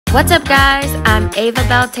What's up guys, I'm Ava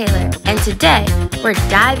Bell Taylor, and today we're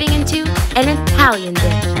diving into an Italian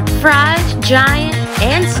dish, fried, giant,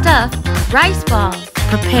 and stuffed rice balls.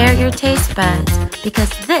 Prepare your taste buds, because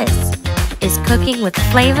this is Cooking with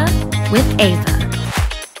Flava with Ava.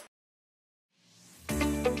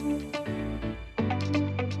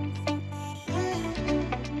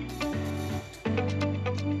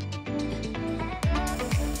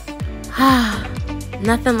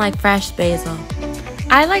 Nothing like fresh basil.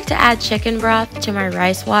 I like to add chicken broth to my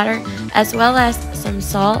rice water, as well as some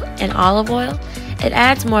salt and olive oil. It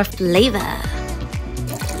adds more flavor.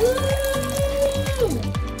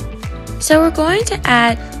 So we're going to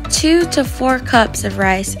add 2 to 4 cups of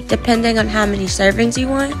rice, depending on how many servings you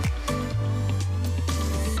want.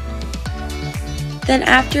 Then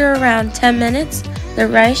after around 10 minutes, the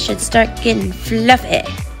rice should start getting fluffy.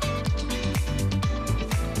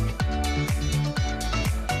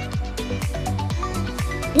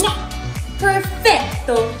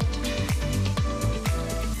 Perfecto!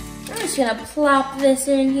 I'm just gonna plop this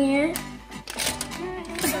in here.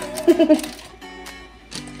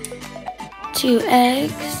 2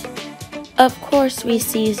 eggs. Of course we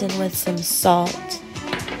season with some salt.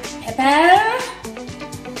 Pepper.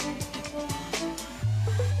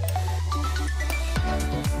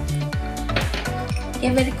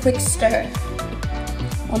 Give it a quick stir.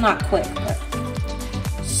 Well, not quick, but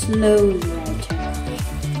slowly I turn.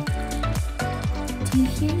 Do you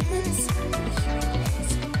hear this?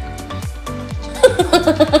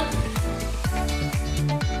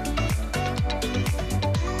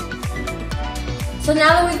 So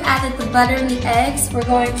now that we've added the butter and the eggs, we're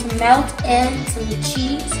going to melt in some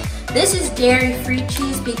cheese. This is dairy-free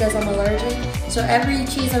cheese because I'm allergic. So every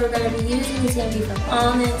cheese that we're going to be using is going to be from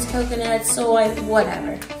almonds, coconut, soy,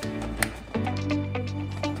 whatever.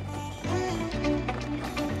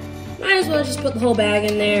 Might as well just put the whole bag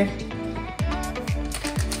in there.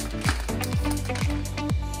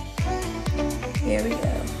 Here we go.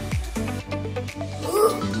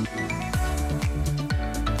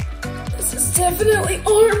 This is definitely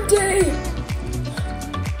arm day.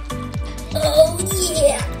 Oh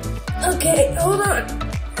yeah. Okay, hold on.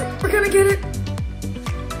 We're gonna get it.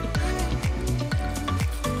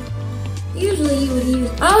 Usually you would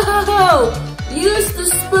use the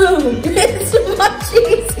spoon. It's much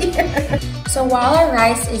easier. So while our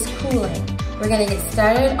rice is cooling, we're gonna get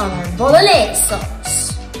started on our bolognese sauce.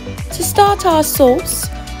 To start our sauce,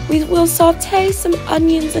 we will saute some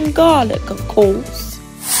onions and garlic, of course.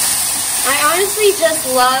 I honestly just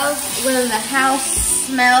love when the house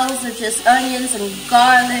smells of just onions and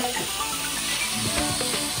garlic.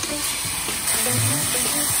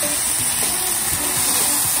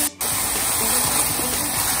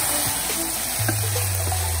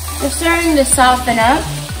 We're starting to soften up.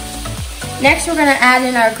 Next, we're gonna add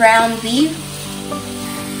in our ground beef.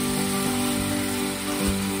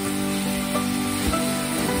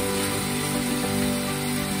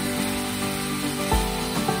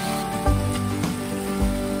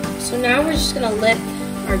 So now we're just gonna let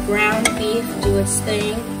our ground beef do its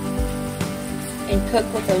thing and cook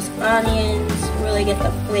with those onions, really get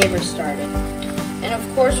the flavor started. And of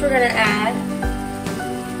course we're gonna add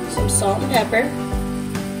some salt and pepper.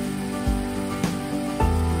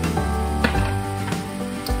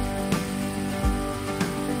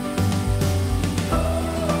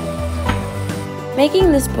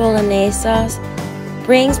 Making this bolognese sauce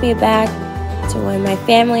brings me back to when my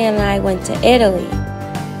family and I went to Italy.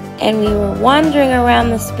 And we were wandering around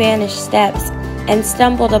the Spanish Steps and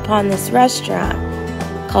stumbled upon this restaurant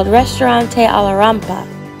called Ristorante alla Rampa.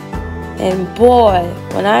 And boy,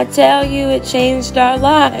 when I tell you it changed our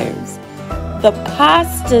lives, the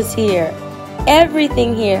pastas here,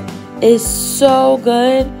 everything here is so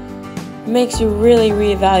good, it makes you really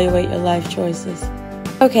reevaluate your life choices.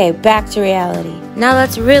 Okay, back to reality. Now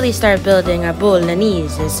let's really start building our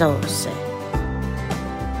bolognese sauce.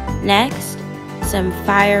 Next, some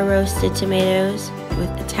fire roasted tomatoes with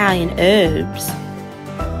Italian herbs.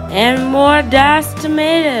 And more diced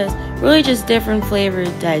tomatoes. Really just different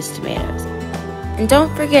flavored diced tomatoes. And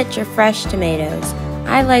don't forget your fresh tomatoes.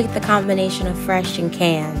 I like the combination of fresh and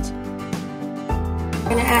canned. We're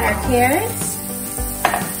gonna add our carrots,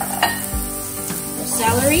 our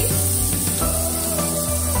celery.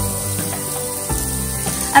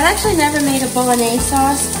 I've actually never made a bolognese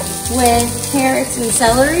sauce with carrots and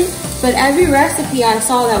celery, but every recipe I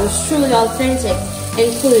saw that was truly authentic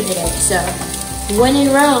included it, so when in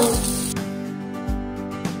Rome.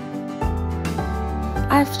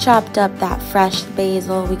 I've chopped up that fresh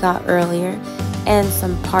basil we got earlier and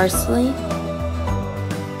some parsley.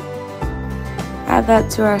 Add that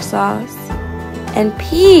to our sauce. And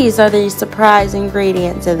peas are the surprise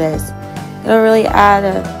ingredient to this. It'll really add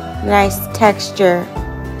a nice texture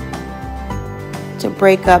to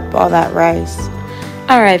break up all that rice.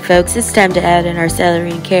 Alright folks, it's time to add in our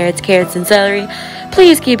celery and carrots and celery.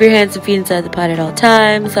 Please keep your hands and feet inside the pot at all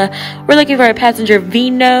times. We're looking for a passenger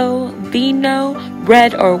vino,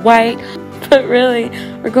 red or white. But really,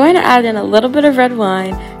 we're going to add in a little bit of red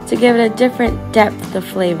wine to give it a different depth of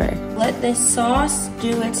flavor. Let this sauce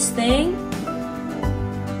do its thing.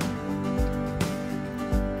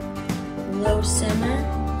 Low simmer.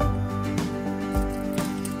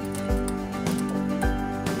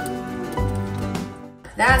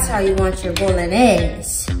 That's how you want your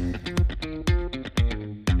bolognese.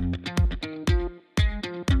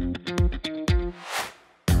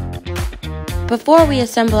 Before we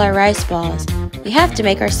assemble our rice balls, we have to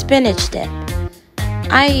make our spinach dip.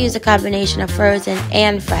 I use a combination of frozen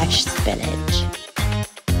and fresh spinach.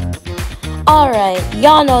 Alright,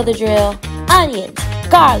 y'all know the drill. Onions,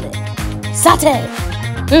 garlic, sauté.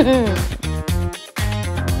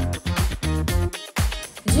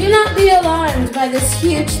 Do not be alarmed by this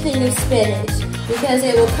huge thing of spinach, because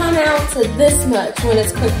it will come out to this much when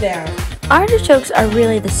it's cooked down. Artichokes are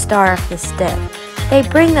really the star of this dip. They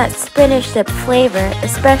bring that spinach dip flavor,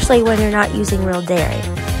 especially when you're not using real dairy.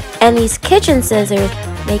 And these kitchen scissors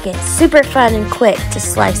make it super fun and quick to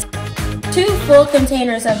slice. 2 full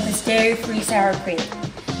containers of this dairy-free sour cream.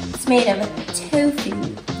 It's made of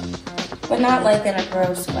tofu, but not like in a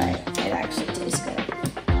gross way. It actually tastes good.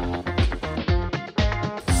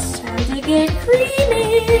 To get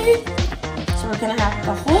creamy. So we're gonna have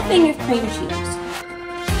the whole thing of cream cheese.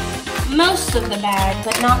 Most of the bag,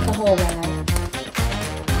 but not the whole bag.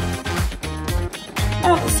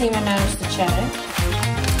 About the same amount as the cheddar.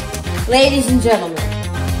 Ladies and gentlemen,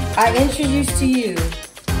 I introduce to you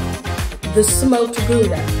the smoked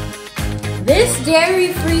Gouda. This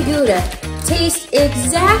dairy-free Gouda tastes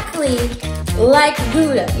exactly like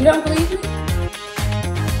Gouda. You don't believe me?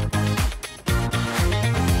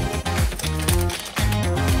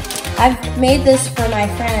 I've made this for my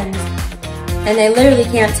friends, and they literally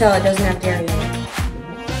can't tell it doesn't have dairy in it.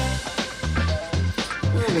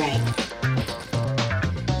 Alright.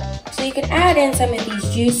 So you can add in some of these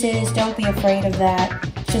juices. Don't be afraid of that.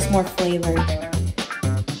 It's just more flavored.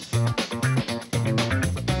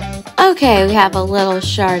 Okay, we have a little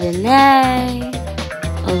Chardonnay,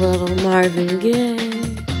 a little Marvin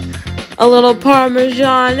Gaye, a little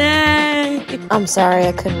Parmesan. I'm sorry,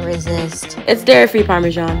 I couldn't resist. It's dairy-free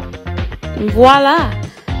Parmesan. Voila!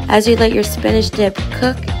 As you let your spinach dip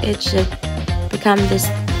cook, it should become this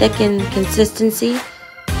thickened consistency.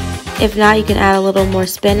 If not, you can add a little more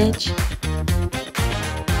spinach.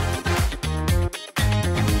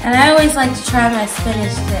 And I always like to try my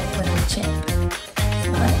spinach dip with a chip.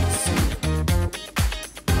 So let's see.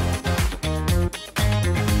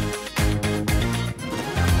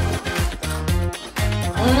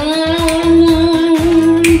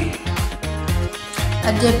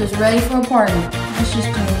 That dip is ready for a party. Let's just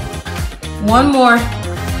do one more,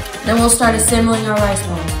 then we'll start assembling our rice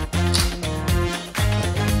balls.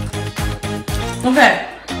 Okay.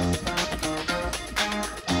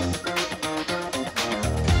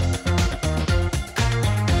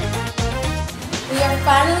 We are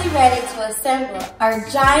finally ready to assemble our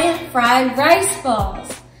giant fried rice balls.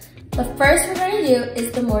 The first we're going to do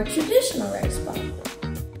is the more traditional rice ball.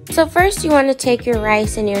 So first you want to take your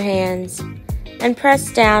rice in your hands and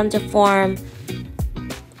press down to form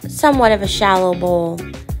somewhat of a shallow bowl,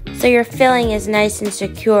 so your filling is nice and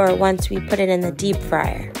secure once we put it in the deep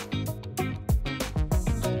fryer.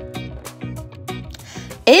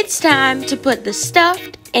 It's time to put the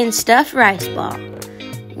stuffed and stuffed rice ball.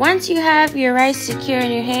 Once you have your rice secure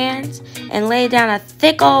in your hands and lay down a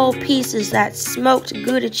thick old piece of that smoked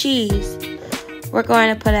Gouda cheese, we're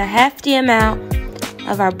going to put a hefty amount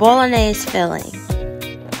of our bolognese filling.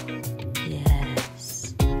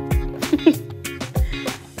 Yes.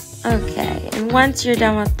 Okay, and once you're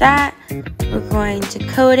done with that, we're going to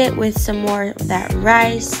coat it with some more of that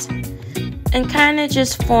rice and kind of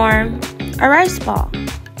just form a rice ball.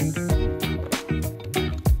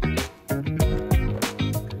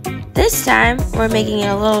 This time, we're making it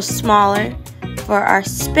a little smaller for our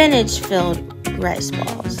spinach-filled rice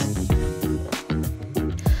balls.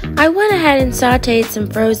 I went ahead and sauteed some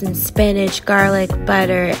frozen spinach, garlic,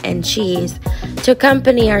 butter, and cheese to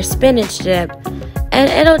accompany our spinach dip, and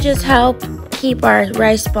it'll just help keep our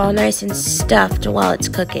rice ball nice and stuffed while it's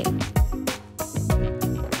cooking.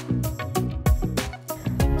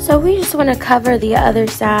 So we just want to cover the other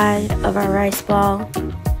side of our rice ball.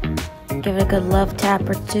 Give it a good love tap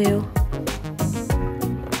or two.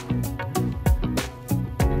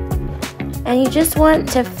 And you just want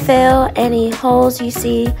to fill any holes you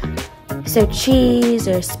see so cheese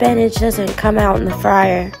or spinach doesn't come out in the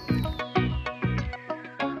fryer.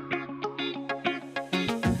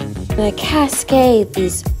 I'm going to cascade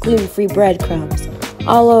these gluten-free breadcrumbs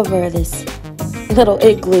all over this little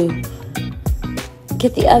igloo.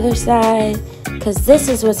 Get the other side, because this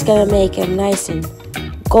is what's going to make them nice and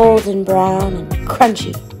golden brown and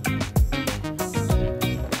crunchy.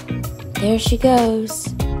 There she goes.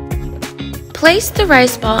 Place the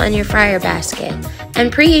rice ball in your fryer basket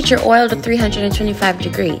and preheat your oil to 325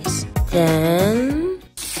 degrees. Then,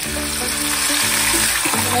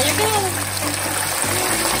 let it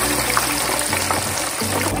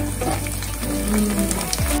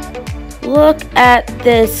go. Look at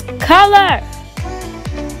this color!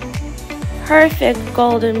 Perfect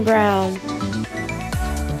golden brown.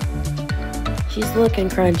 She's looking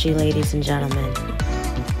crunchy, ladies and gentlemen.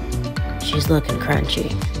 She's looking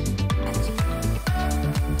crunchy.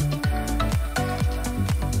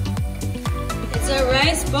 It's a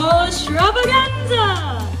rice ball extravaganza!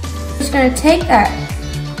 I'm just gonna take that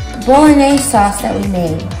bolognese sauce that we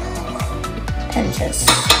made and just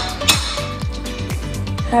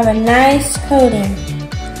have a nice coating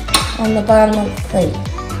on the bottom of the plate.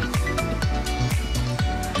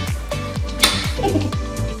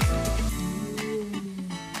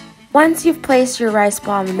 Once you've placed your rice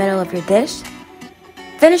ball in the middle of your dish,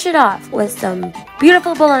 finish it off with some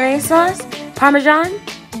beautiful bolognese sauce, parmesan,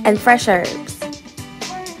 and fresh herbs.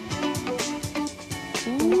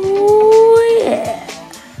 Ooh, yeah.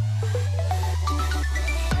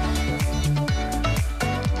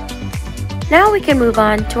 Now we can move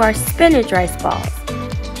on to our spinach rice balls.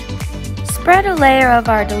 Spread a layer of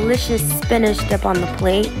our delicious spinach dip on the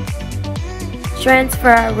plate. Transfer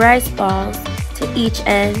our rice balls to each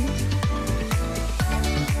end.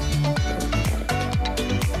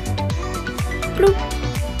 Bloop.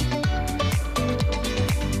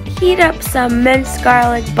 Heat up some minced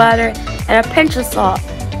garlic butter and a pinch of salt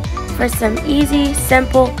for some easy,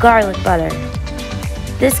 simple garlic butter.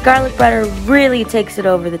 This garlic butter really takes it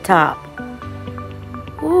over the top.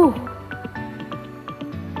 Ooh.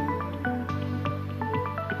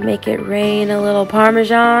 Make it rain a little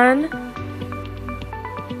parmesan.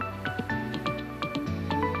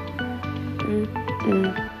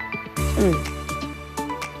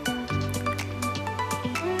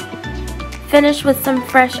 Finish with some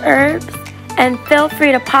fresh herbs and feel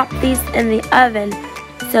free to pop these in the oven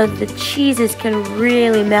so the cheeses can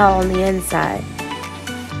really melt on the inside.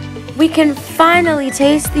 We can finally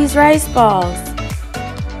taste these rice balls.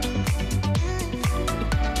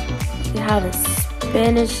 You have a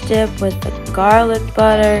spinach dip with the garlic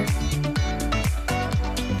butter.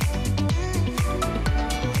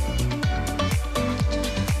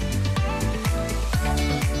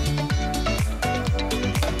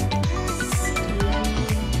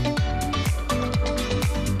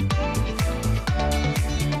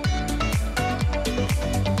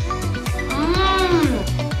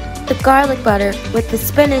 The garlic butter with the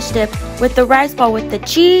spinach dip with the rice ball with the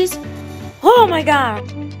cheese. Oh my god!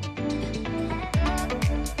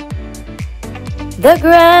 The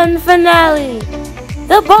grand finale,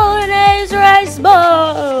 the bolognese rice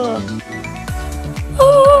ball.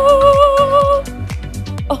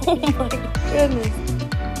 Oh my goodness.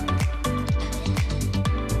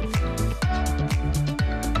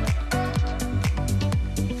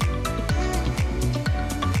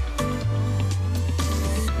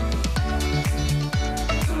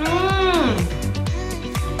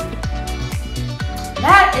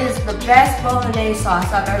 That is the best bolognese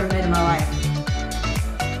sauce I've ever made in my life.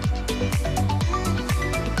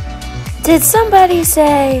 Did somebody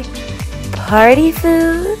say party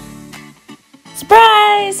food?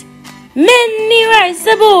 Surprise! Mini rice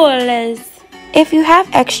balls! If you have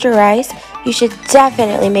extra rice, you should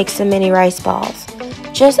definitely make some mini rice balls.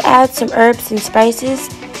 Just add some herbs and spices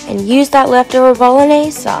and use that leftover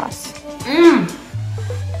bolognese sauce.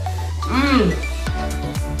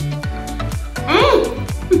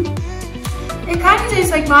 It kind of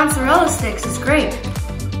tastes like mozzarella sticks. It's great.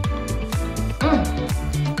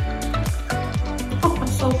 Oh,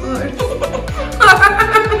 it's so good.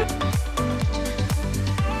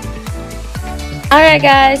 Alright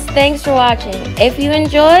guys, thanks for watching. If you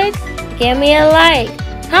enjoyed, give me a like,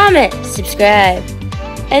 comment, subscribe.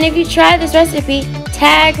 And if you try this recipe,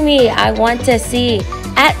 tag me. I want to see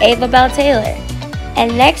at Ava Bell Taylor.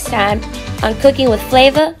 And next time on Cooking with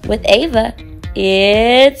Flava with Ava,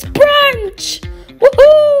 it's brunch!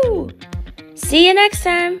 Woohoo! See you next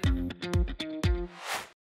time.